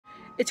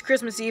It's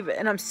Christmas Eve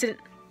and I'm sitting...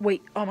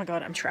 Wait, oh my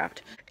god, I'm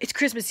trapped. It's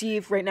Christmas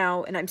Eve right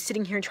now and I'm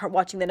sitting here and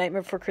watching The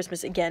Nightmare Before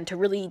Christmas again to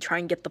really try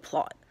and get the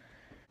plot.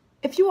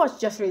 If you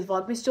watched yesterday's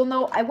Vlogmas, you'll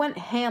know I went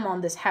ham on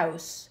this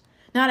house.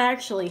 Not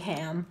actually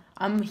ham.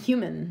 I'm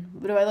human.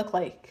 What do I look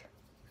like?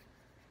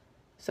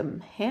 Some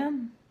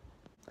ham?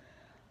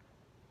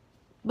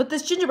 But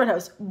this gingerbread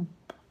house,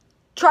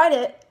 tried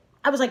it.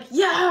 I was like,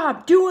 yeah,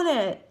 I'm doing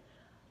it.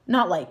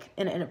 Not like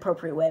in an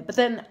inappropriate way, but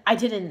then I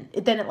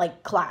didn't. Then it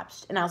like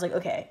collapsed, and I was like,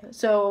 okay,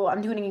 so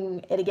I'm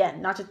doing it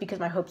again. Not just because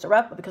my hopes are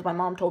up, but because my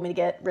mom told me to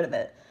get rid of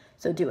it.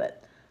 So do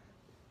it.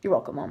 You're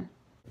welcome, Mom.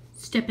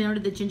 Stepping out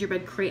of the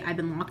gingerbread crate I've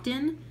been locked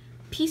in.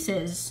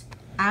 Pieces,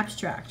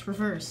 abstract,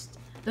 reversed.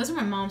 Those are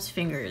my mom's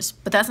fingers,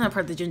 but that's not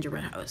part of the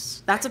gingerbread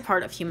house. That's a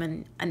part of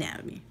human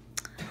anatomy.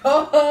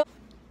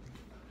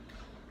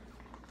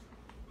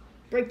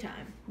 Break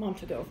time. Mom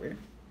took over.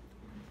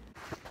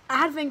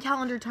 Advent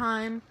calendar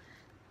time.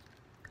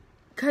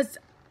 Cause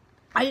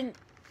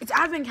it's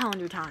advent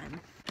calendar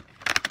time.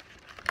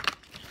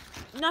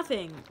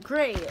 Nothing.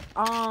 Great.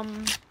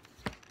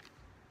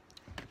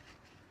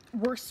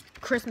 Worst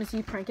Christmas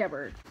Eve prank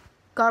ever.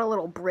 Got a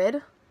little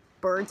bird,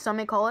 some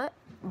may call it.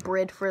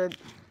 Brid for,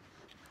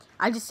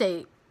 I just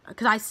say,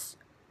 cause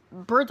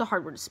bird's a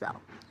hard word to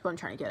spell. That's what I'm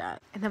trying to get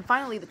at. And then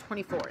finally the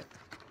 24th.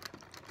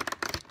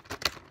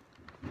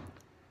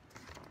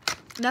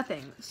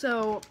 Nothing.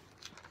 So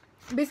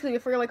basically,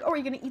 if we're like, oh, are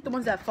you gonna eat the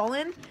ones that fall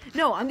in?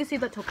 No, I'm gonna save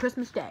that till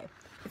Christmas Day.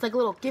 It's like a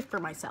little gift for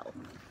myself.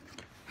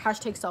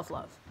 Hashtag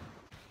self-love.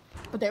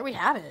 But there we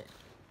have it.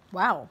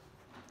 Wow.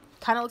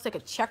 Kind of looks like a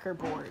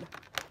checkerboard.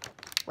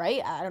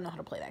 Right? I don't know how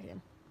to play that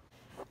game.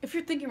 If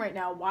you're thinking right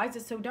now, why is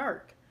it so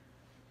dark?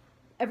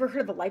 Ever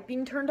heard of the light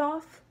being turned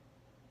off?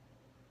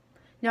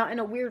 Not in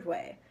a weird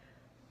way.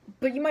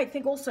 But you might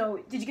think also,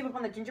 did you give up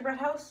on the gingerbread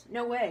house?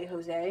 No way,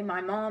 Jose.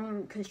 My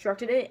mom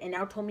constructed it and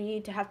now told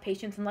me to have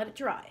patience and let it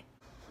dry.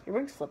 You're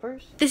wearing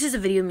slippers? This is a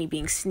video of me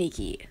being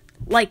sneaky.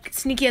 Like,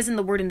 sneaky as in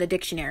the word in the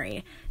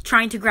dictionary.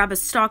 Trying to grab a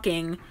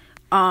stocking,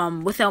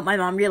 without my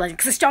mom realizing.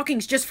 Because a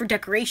stocking's just for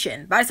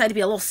decoration. But I decided to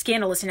be a little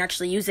scandalous and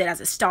actually use it as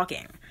a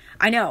stocking.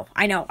 I know.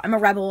 I'm a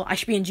rebel. I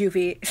should be in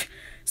juvie.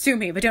 Sue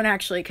me, but don't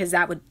actually, because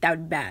that would be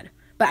bad.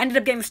 But I ended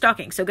up getting the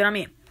stocking, so good on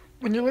me.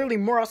 When you're literally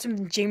more awesome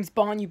than James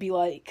Bond, you'd be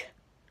like...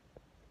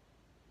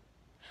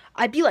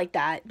 I'd be like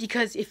that,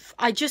 because if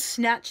I just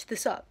snatched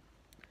this up.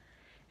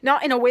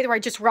 Not in a way where I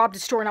just robbed a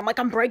store and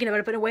I'm bragging about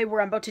it, but in a way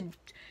where I'm about to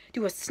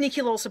do a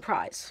sneaky little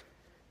surprise.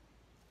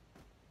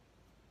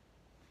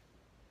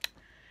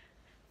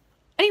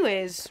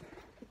 Anyways,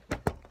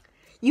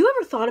 you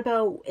ever thought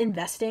about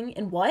investing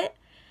in what?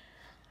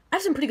 I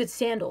have some pretty good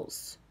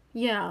sandals.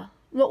 Yeah.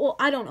 Well,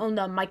 I don't own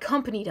them. My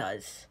company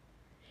does.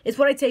 It's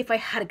what I'd say if I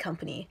had a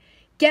company.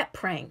 Get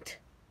pranked.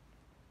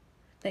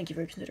 Thank you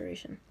for your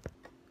consideration.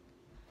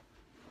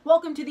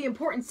 Welcome to the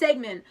important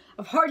segment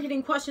of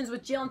hard-hitting questions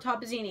with Jill and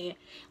Topazzini.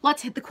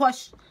 Let's hit the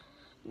question.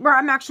 Well,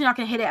 I'm actually not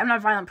going to hit it. I'm not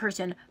a violent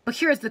person. But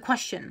here's the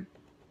question.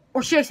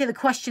 Or should I say the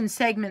question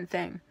segment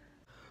thing?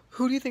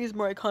 Who do you think is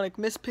more iconic,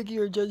 Miss Piggy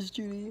or Judge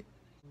Judy?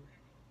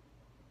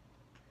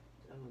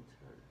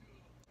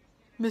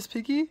 Miss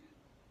Piggy?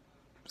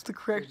 What's the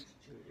correct?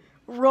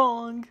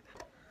 Wrong.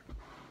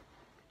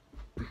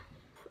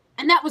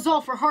 And that was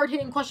all for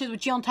hard-hitting questions with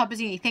Jill and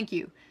Topazzini. Thank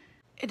you.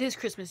 It is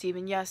Christmas Eve,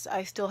 and yes,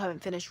 I still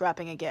haven't finished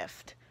wrapping a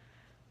gift.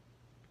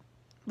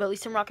 But at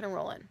least I'm rocking and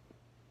rolling.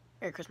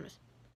 Merry Christmas.